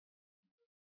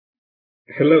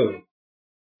Hello,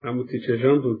 I'm teacher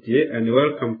Jean Doudier and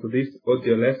welcome to this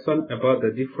audio lesson about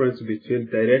the difference between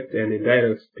direct and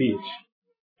indirect speech.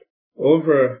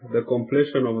 Over the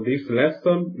completion of this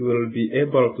lesson, you will be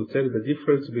able to tell the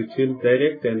difference between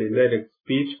direct and indirect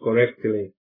speech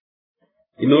correctly.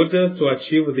 In order to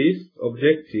achieve this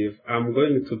objective, I'm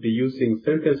going to be using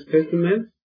sentence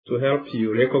statements to help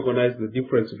you recognize the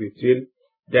difference between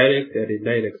direct and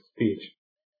indirect speech.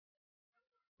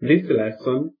 This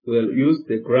lesson will use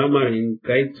the Grammarly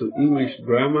Guide to English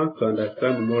Grammar to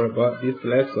understand more about this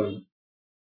lesson.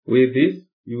 With this,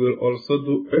 you will also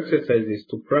do exercises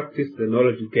to practice the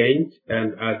knowledge gained,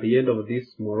 and at the end of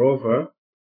this, moreover,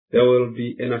 there will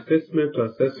be an assessment to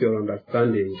assess your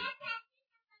understanding.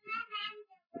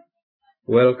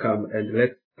 Welcome, and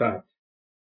let's start.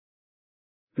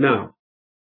 Now,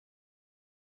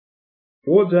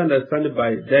 what do you understand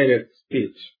by direct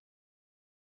speech?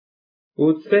 We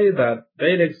would say that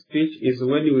direct speech is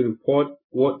when you report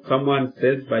what someone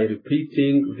says by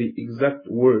repeating the exact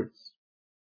words.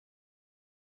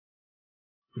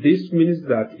 This means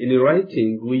that in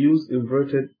writing we use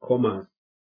inverted commas.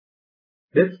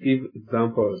 Let's give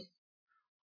examples.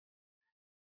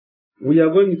 We are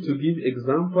going to give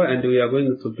example and we are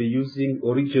going to be using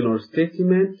original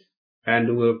statement,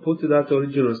 and we'll put that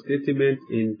original statement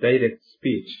in direct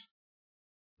speech.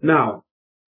 Now,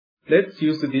 let's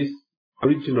use this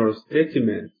original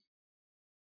statement.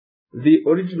 The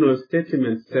original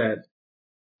statement said,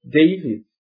 "David,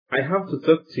 I have to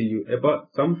talk to you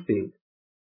about something."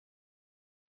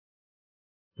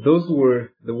 Those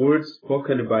were the words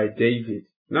spoken by David.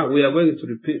 Now we are going to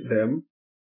repeat them,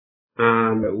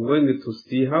 and we're going to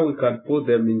see how we can put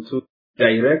them into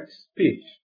direct speech.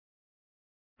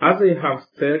 As I have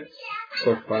said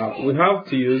so far, we have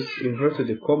to use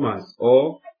inverted commas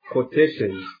or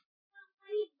quotations.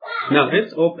 Now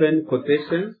let's open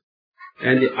quotations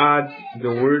and add the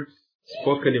words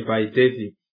spoken by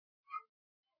David.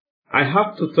 "I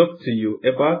have to talk to you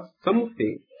about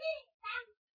something."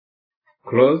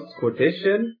 Close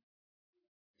quotation.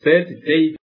 Said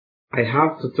David, "I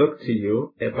have to talk to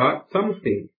you about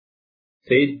something."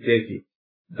 Said David.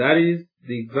 That is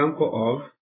the example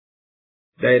of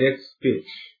direct speech.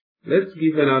 Let's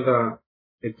give another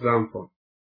example.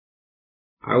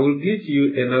 I will give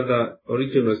you another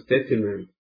original statement.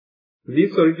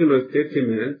 This original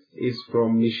statement is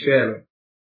from Michelle.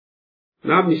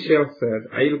 Now Michelle said,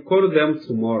 "I'll call them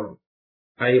tomorrow."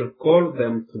 I'll call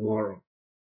them tomorrow.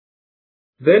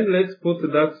 Then let's put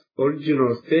that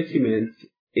original statement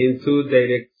into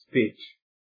direct speech.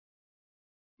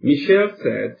 Michelle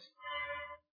said,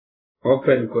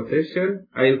 open quotation,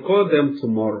 "I'll call them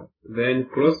tomorrow." Then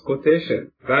close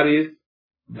quotation. That is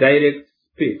direct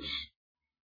speech.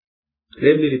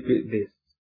 Let me repeat this.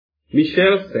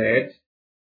 Michelle said,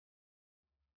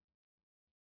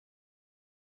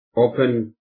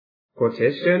 open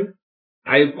quotation,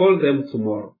 "I'll call them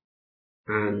tomorrow."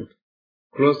 And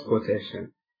close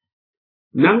quotation.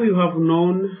 Now you have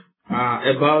known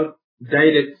about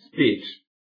direct speech.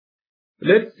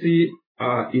 Let's see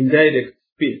indirect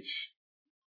speech.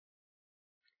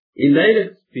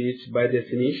 Indirect speech, by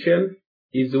definition,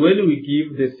 is when we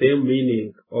give the same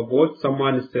meaning of what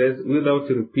someone says without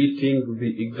repeating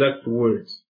the exact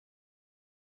words.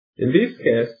 In this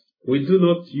case, we do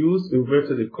not use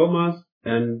inverted commas,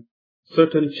 and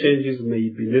certain changes may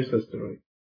be necessary.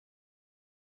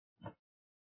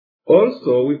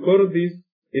 Also, we call this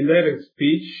indirect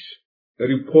speech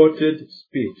reported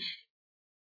speech.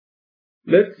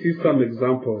 Let's see some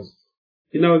examples.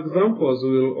 In our examples,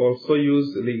 we will also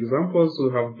use the examples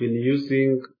we have been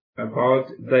using about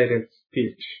direct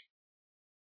speech.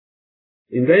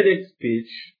 In direct speech,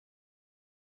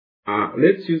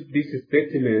 let's use this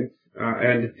statement,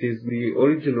 and it is the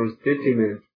original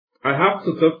statement. "I have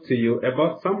to talk to you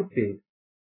about something."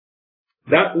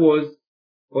 That was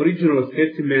original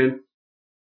statement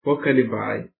spoken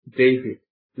by David.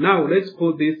 Now let's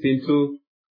put this into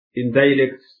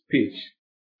indirect speech.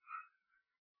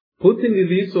 Putting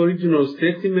this original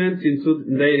statement into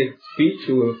indirect speech,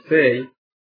 we will say,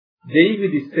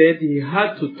 "David said he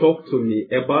had to talk to me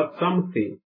about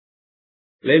something."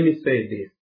 Let me say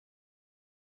this.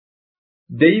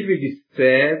 David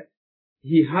said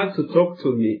he had to talk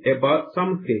to me about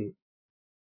something.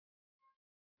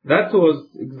 That was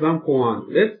example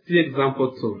 1. Let's see example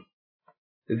 2.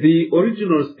 The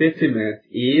original statement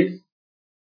is,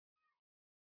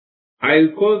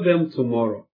 "I'll call them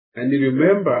tomorrow." And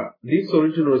remember, this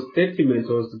original statement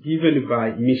was given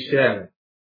by Michelle.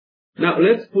 Now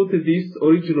let's put this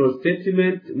original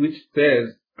statement which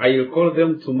says, "I'll call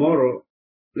them tomorrow,"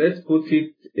 let's put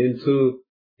it into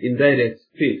indirect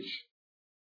speech.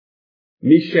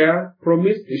 Michelle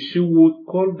promised she would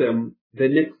call them the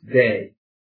next day.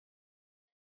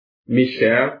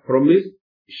 Michelle promised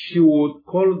she would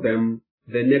call them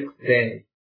the next day.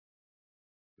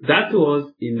 That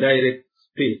was indirect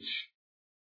speech.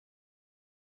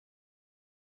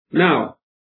 Now,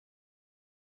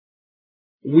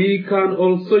 we can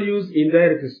also use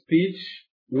indirect speech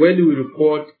when we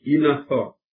report inner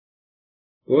thought.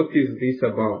 What is this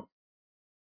about?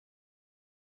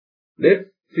 Let's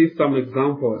see some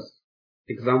examples.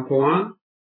 Example 1.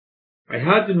 I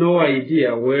had no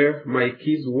idea where my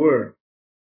keys were.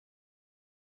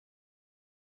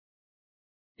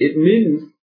 It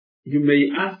means you may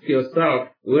ask yourself,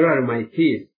 where are my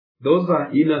keys? Those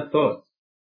are inner thoughts.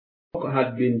 The lock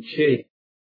had been changed.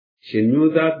 She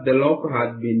knew that the lock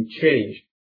had been changed.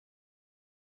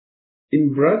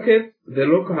 In brackets, the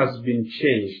lock has been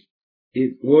changed.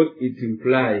 It's what it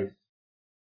implies.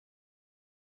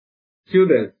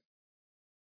 Students,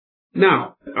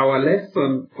 now our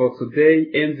lesson for today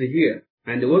ends here.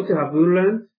 And what have we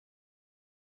learned?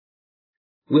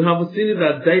 We have seen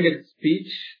that direct speech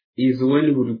is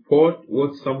when we report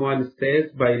what someone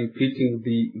says by repeating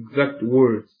the exact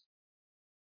words.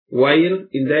 While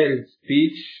indirect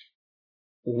speech,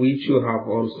 which you have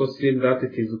also seen that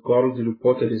it is called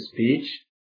reported speech,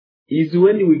 is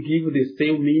when we give the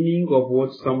same meaning of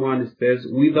what someone says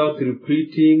without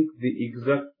repeating the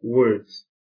exact words.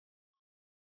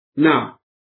 Now,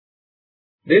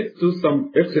 let's do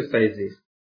some exercises.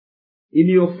 In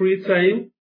your free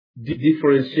time,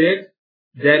 differentiate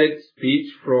direct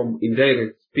speech from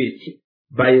indirect speech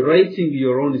by writing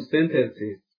your own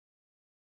sentences